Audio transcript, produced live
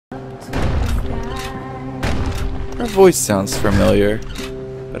Her voice sounds familiar,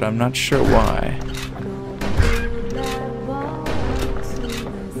 but I'm not sure why.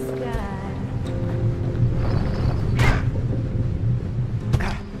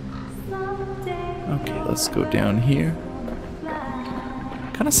 Okay, let's go down here.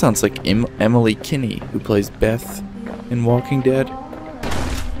 Kind of sounds like Emily Kinney, who plays Beth in Walking Dead.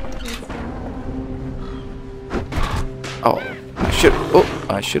 Oh,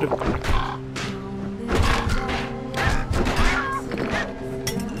 I should have.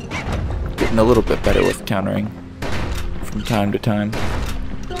 Getting a little bit better with countering from time to time.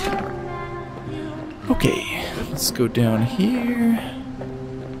 Okay, let's go down here.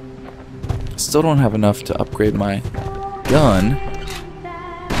 Still don't have enough to upgrade my gun.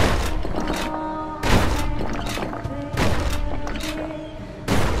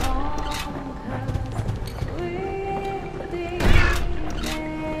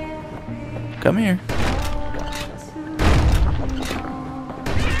 Come here.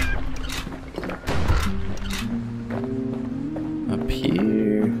 Up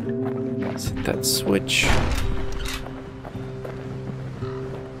here. Let's hit that switch.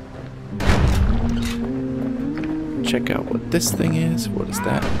 Check out what this thing is. What is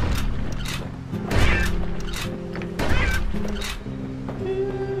that?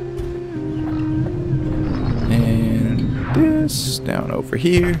 And this down over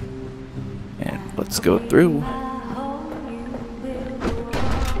here. Let's go through.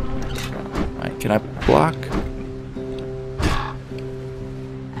 Alright, can I block?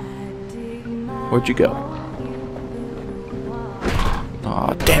 Where'd you go?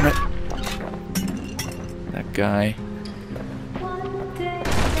 Aw, damn it! That guy.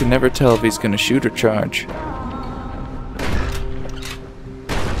 I can never tell if he's gonna shoot or charge.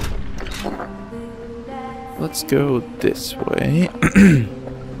 Let's go this way.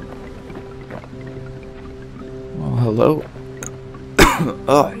 Hello?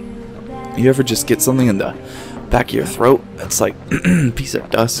 Oh, you ever just get something in the back of your throat that's like a piece of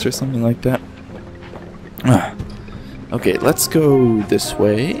dust or something like that? Okay, let's go this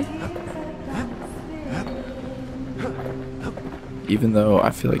way. Even though I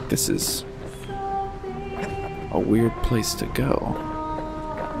feel like this is a weird place to go.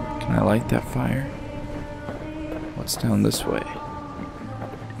 Can I light that fire? What's down this way?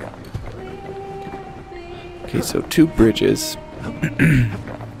 Okay, so 2 bridges.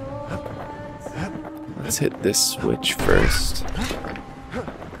 Let's hit this switch first.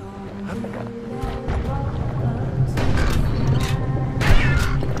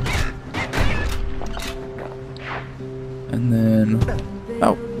 And then...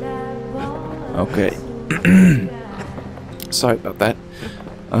 oh. Okay. Sorry about that.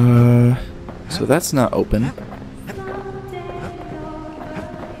 So that's not open.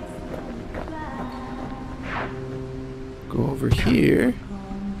 Go over here.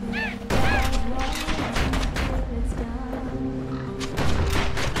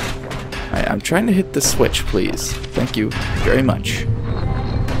 I'm trying to hit the switch, please. Thank you very much.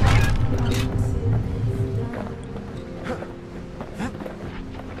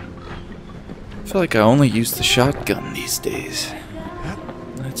 I feel like I only use the shotgun these days.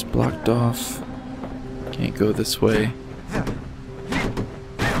 It's blocked off. Can't go this way.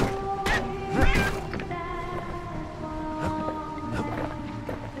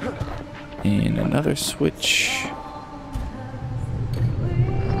 And another switch.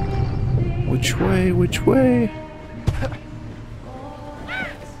 Which way? Which way?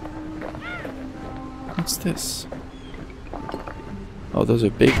 What's this? Oh, those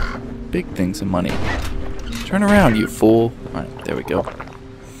are big things of money. Turn around, you fool. Alright, there we go.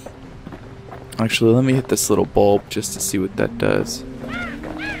 Actually, let me hit this little bulb just to see what that does.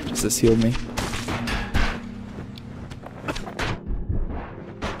 Does this heal me?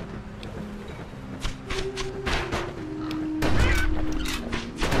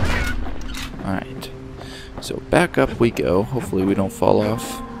 Alright. So back up we go. Hopefully we don't fall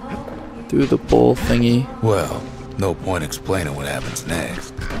off through the bowl thingy. Well, no point explaining what happens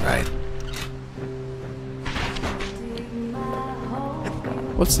next, right?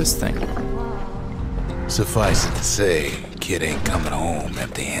 What's this thing? Suffice it to say, kid ain't coming home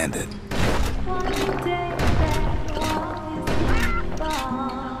empty-handed.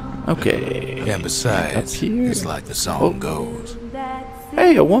 Okay. And besides, it's like the song goes.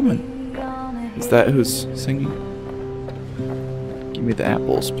 Hey, a woman. Is that who's singing? Give me the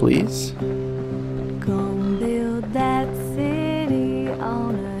apples, please.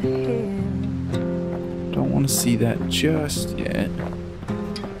 Don't want to see that just yet.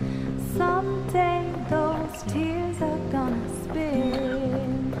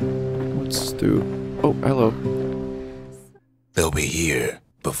 What's through? Oh, hello. They'll be here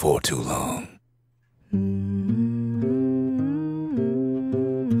before too long.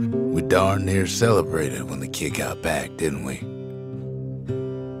 We darn near celebrated when the kid got back, didn't we?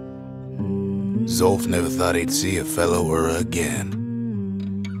 Zulf never thought he'd see a fellow Ura again.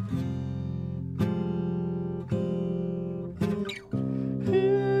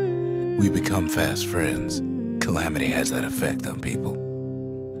 We become fast friends. Calamity has that effect on people.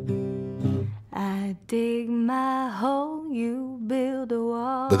 I dig my hole, you build a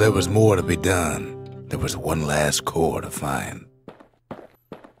wall. But there was more to be done. There was one last core to find.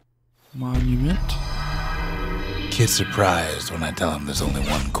 Monument. Kid's surprised when I tell him there's only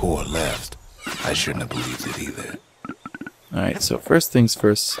one core left. I shouldn't have believed it either. Alright, so first things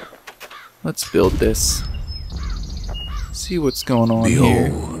first. Let's build this. See what's going on here.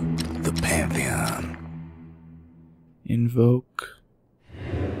 Behold, the Pantheon. Invoke.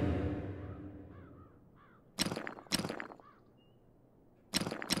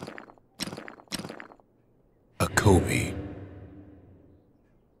 A Kobe.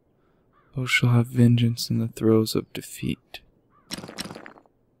 Those shall have vengeance in the throes of defeat.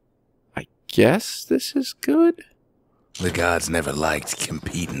 I guess this is good? The gods never liked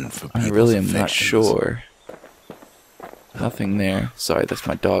competing for people's I really am not affections. sure. Nothing there. Sorry, that's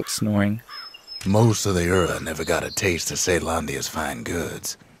my dog snoring. Most of the Ura never got a taste of Caelondia's fine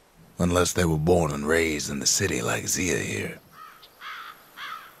goods, unless they were born and raised in the city like Zia here.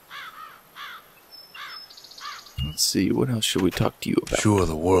 Let's see, what else should we talk to you about? Sure,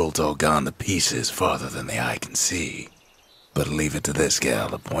 the world's all gone to pieces farther than the eye can see, but leave it to this gal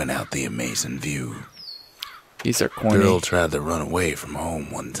to point out the amazing view. These are corny. Girl tried to run away from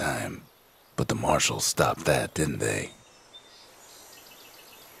home one time, but the marshals stopped that, didn't they?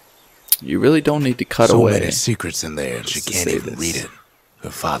 You really don't need to cut so away. So many secrets in there, and she Just to can't say even this. read it. Her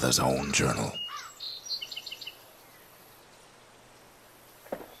father's own journal.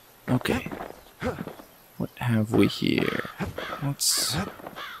 Okay. What have we here? Let's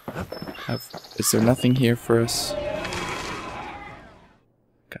have... Is there nothing here for us?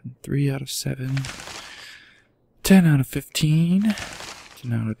 Gotten 3 out of 7. 10 out of 15.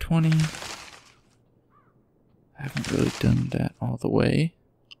 10 out of 20. I haven't really done that all the way.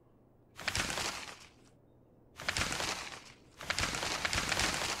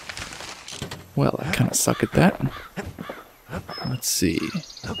 Well, I kind of suck at that. Let's see.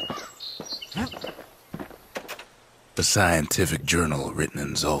 A scientific journal written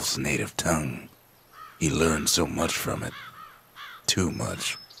in Zulf's native tongue. He learned so much from it. Too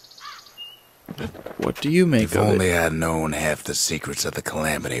much. What do you make If of only it? I'd known half the secrets of the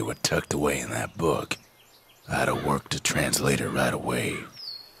Calamity were tucked away in that book, I'd have worked to translate it right away.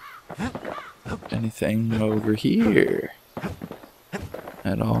 Anything over here?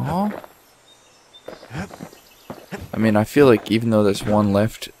 At all? I mean, I feel like even though there's one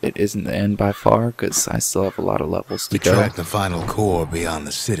left, it isn't the end by far, because I still have a lot of levels to We go. tracked the final core beyond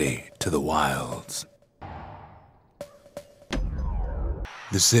the city to the wilds.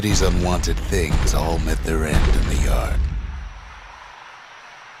 The city's unwanted things all met their end in the yard.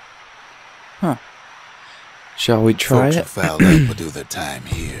 Huh. Shall we try Folks it? who fouled up will do their time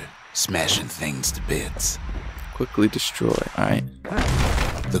here, smashing things to bits. Quickly destroy. Alright.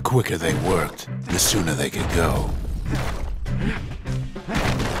 The quicker they worked, the sooner they could go.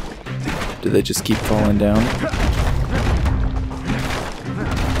 Do they just keep falling down?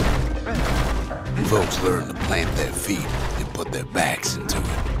 Folks learn to plant their feet and put their backs into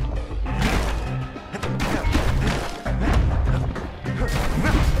it.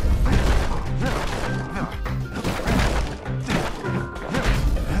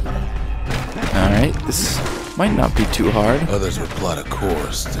 Alright, this might not be too hard. Others would plot a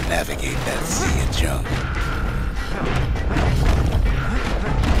course to navigate that sea of junk.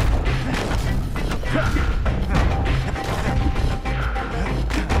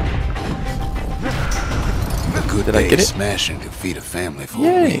 A good Did I day get it? smashing could feed a family for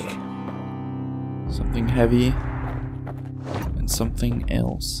Yay. a week. Something heavy. And something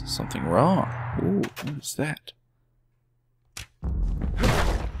else. Something wrong. Ooh, what is that?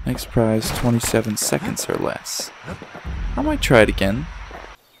 Next prize, 27 seconds or less. I might try it again.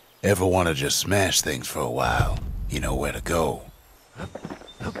 Ever want to just smash things for a while? You know where to go.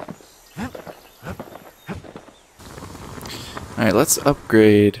 Alright, let's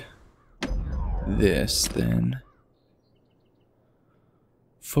upgrade this then.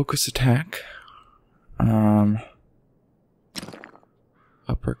 Focus attack.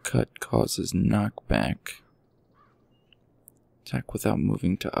 Uppercut causes knockback. Attack without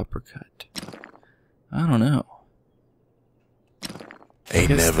moving to uppercut. I don't know. Ain't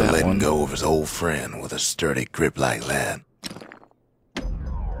guess never that letting one. go of his old friend with a sturdy grip like that.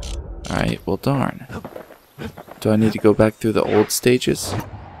 Alright, well darn. Do I need to go back through the old stages?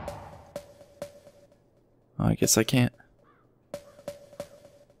 Oh, I guess I can't.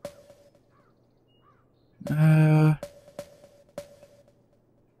 I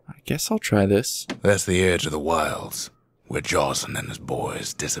guess I'll try this. That's the edge of the wilds, where Jawson and his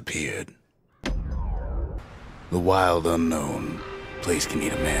boys disappeared. The wild unknown. Place can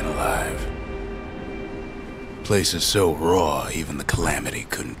eat a man alive. Place is so raw, even the Calamity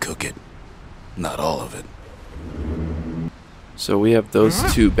couldn't cook it. Not all of it. So we have those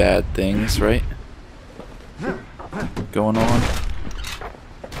two bad things, right? Going on.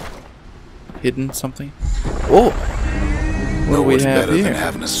 Hidden something? Oh! What do we have better here? than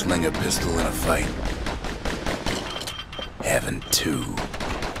having a slinger pistol in a fight. Having two.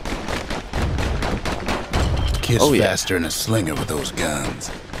 Kid's faster than a slinger with those guns.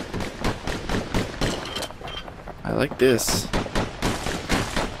 I like this.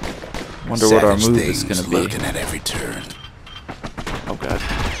 Wonder what our move is gonna be. Lurking at every turn. Oh god.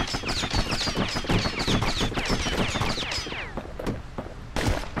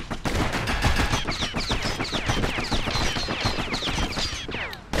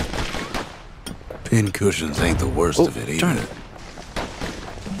 Pin cushions ain't the worst of it either. Darn it.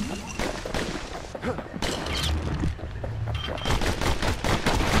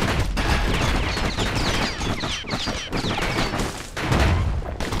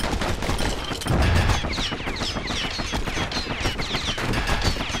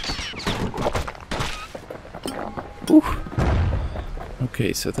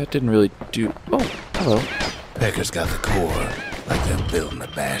 Okay, so that didn't really do... Oh, hello. Pecker's got the core, like they're building a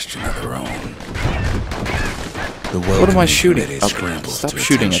bastion of their own. What am I shooting? Okay, stop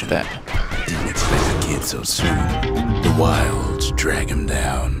shooting at that. Didn't expect the kid so soon. The wilds drag him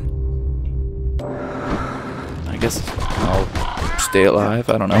down. I guess I'll stay alive.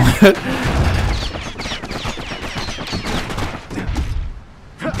 I don't know.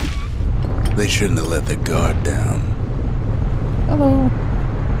 They shouldn't have let their guard down. Hello.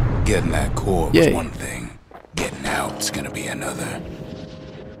 Getting that core was one thing. Getting out's gonna be another.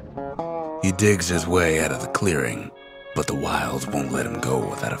 He digs his way out of the clearing, but the wilds won't let him go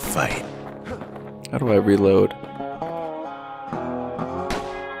without a fight. How do I reload?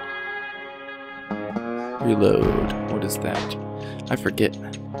 Reload. What is that? I forget.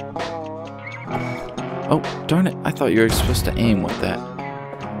 Oh, darn it. I thought you were supposed to aim with that.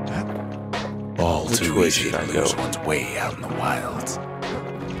 All too easy to lose one's way out in the wilds.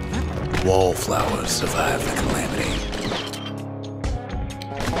 Wallflowers survive the Calamity.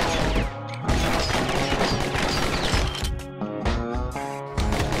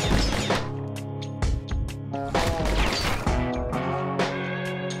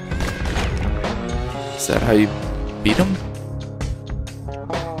 Is that how you beat him?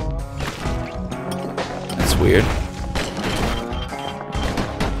 That's weird.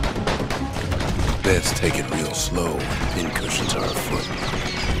 Best take it real slow when pincushions are afoot.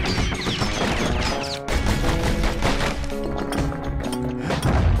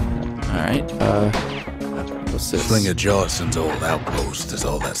 Alright, what's this? Slinger Jawson's old outpost is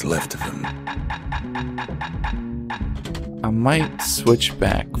all that's left of him. I might switch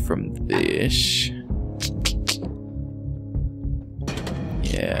back from this.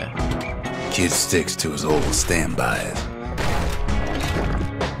 Yeah. Kid sticks to his old standbys.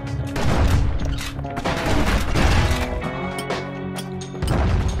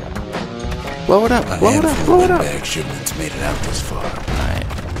 Blow it up, blow it up, blow it up. Bag shipments made it out this far.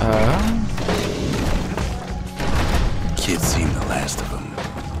 Alright, Kid's seen the last of them.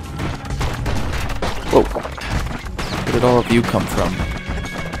 whoa. Where did all of you come from?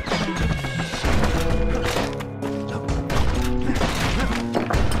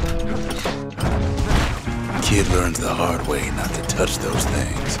 Kid learns the hard way not to touch those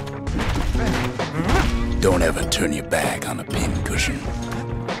things. Don't ever turn your back on a pincushion.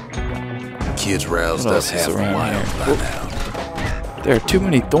 Kid's roused up half a mile by now. There are too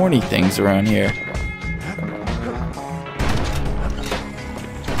many thorny things around here.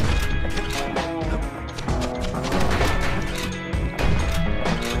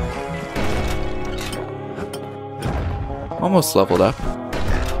 Almost leveled up.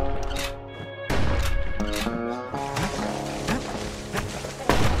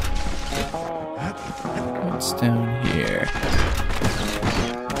 What's down here?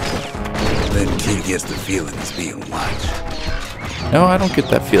 Then Kid gets the feeling he's being watched. No, I don't get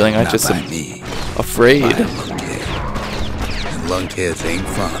that feeling. I just am afraid. By a lunkhead. And lunkheads ain't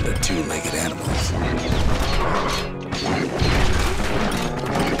fond of two-legged animals.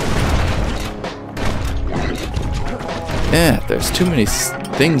 Yeah, there's too many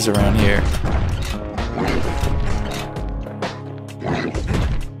things things around here.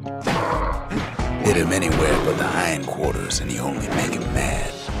 Hit him anywhere but the hindquarters and you only make him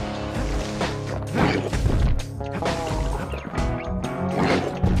mad.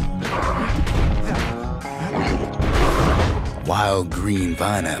 Wild green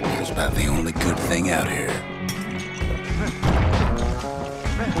pineapple is about the only good thing out here.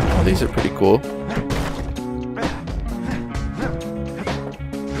 Oh, these are pretty cool.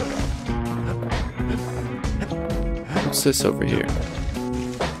 What's this over here?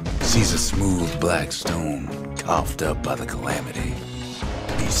 Sees a smooth black stone coughed up by the calamity.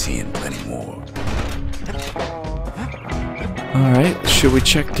 He's seeing plenty more. Alright, should we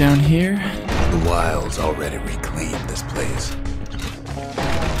check down here? The Wild's already reclaimed this place.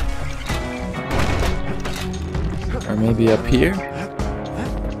 Or maybe up here?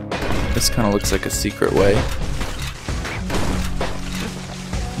 This kind of looks like a secret way.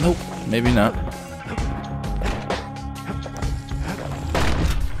 Nope, maybe not.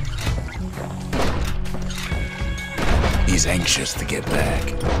 He's anxious to get back.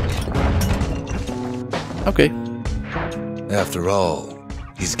 Okay. After all,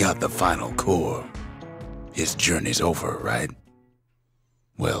 he's got the final core. His journey's over, right?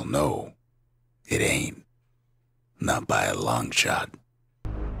 Well, no, it ain't. Not by a long shot.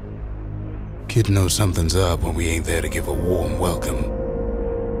 Kid knows something's up when we ain't there to give a warm welcome.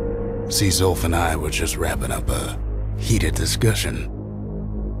 See, Zulf and I were just wrapping up a heated discussion.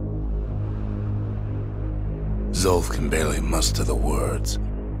 Zulf can barely muster the words.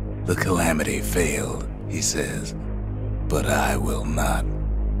 The calamity failed, he says, but I will not.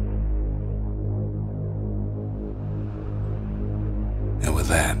 And with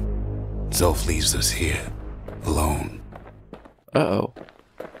that, Zulf leaves us here, alone. Uh-oh.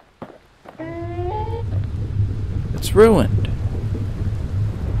 It's ruined.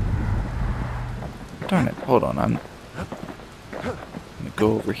 Darn it, hold on, I'm gonna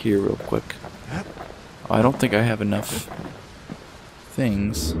go over here real quick. Oh, I don't think I have enough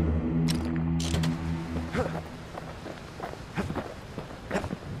things.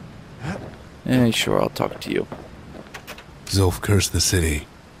 Sure, I'll talk to you. Zulf cursed the city,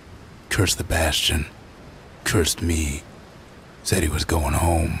 cursed the Bastion, cursed me, said he was going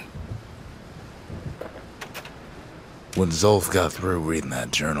home. When Zulf got through reading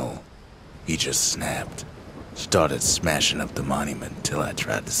that journal, he just snapped, started smashing up the monument till I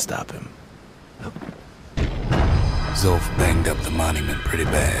tried to stop him. Zulf banged up the monument pretty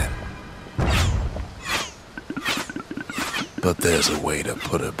bad. But there's a way to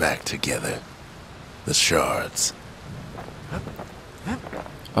put her back together. The shards.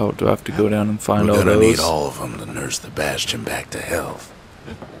 Oh, do I have to go down and find all those? We're gonna need all of them to nurse the Bastion back to health.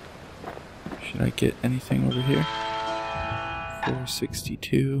 Should I get anything over here?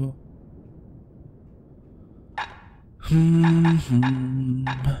 462.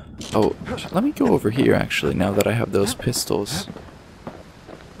 Oh, let me go over here actually, now that I have those pistols.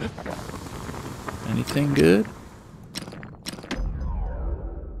 Anything good?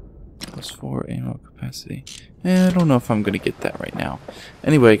 +4 ammo capacity. I don't know if I'm gonna get that right now.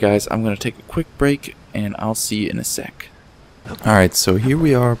 Anyway, guys, I'm gonna take a quick break and I'll see you in a sec. Alright, so here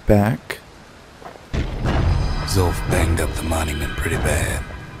we are back. Zulf banged up the monument pretty bad.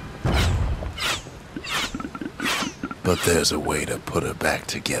 But there's a way to put her back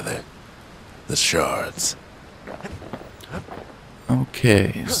together. The shards.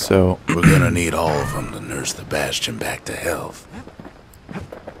 Okay, so we're gonna need all of them to nurse the Bastion back to health.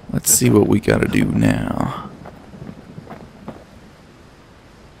 Let's see what we gotta do now.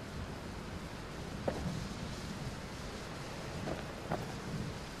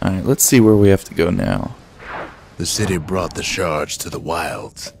 Alright, let's see where we have to go now. The city brought the shards to the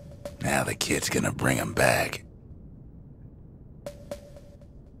Wilds. Now the kid's gonna bring them back.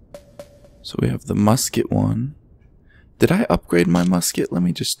 So we have the musket one. Did I upgrade my musket? Let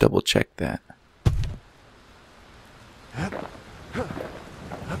me just double check that.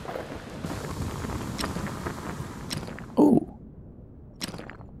 Oh,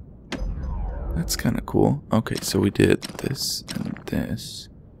 that's kind of cool. Okay, so we did this and this.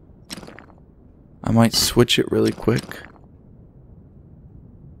 I might switch it really quick.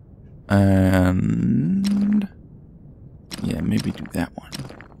 And yeah, maybe do that one.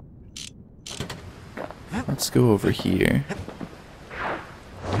 Let's go over here.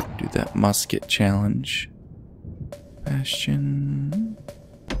 Do that musket challenge. Bastion.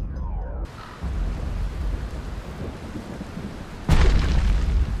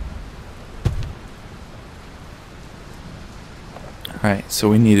 Alright, so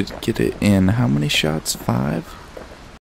we need to get it in how many shots? 5?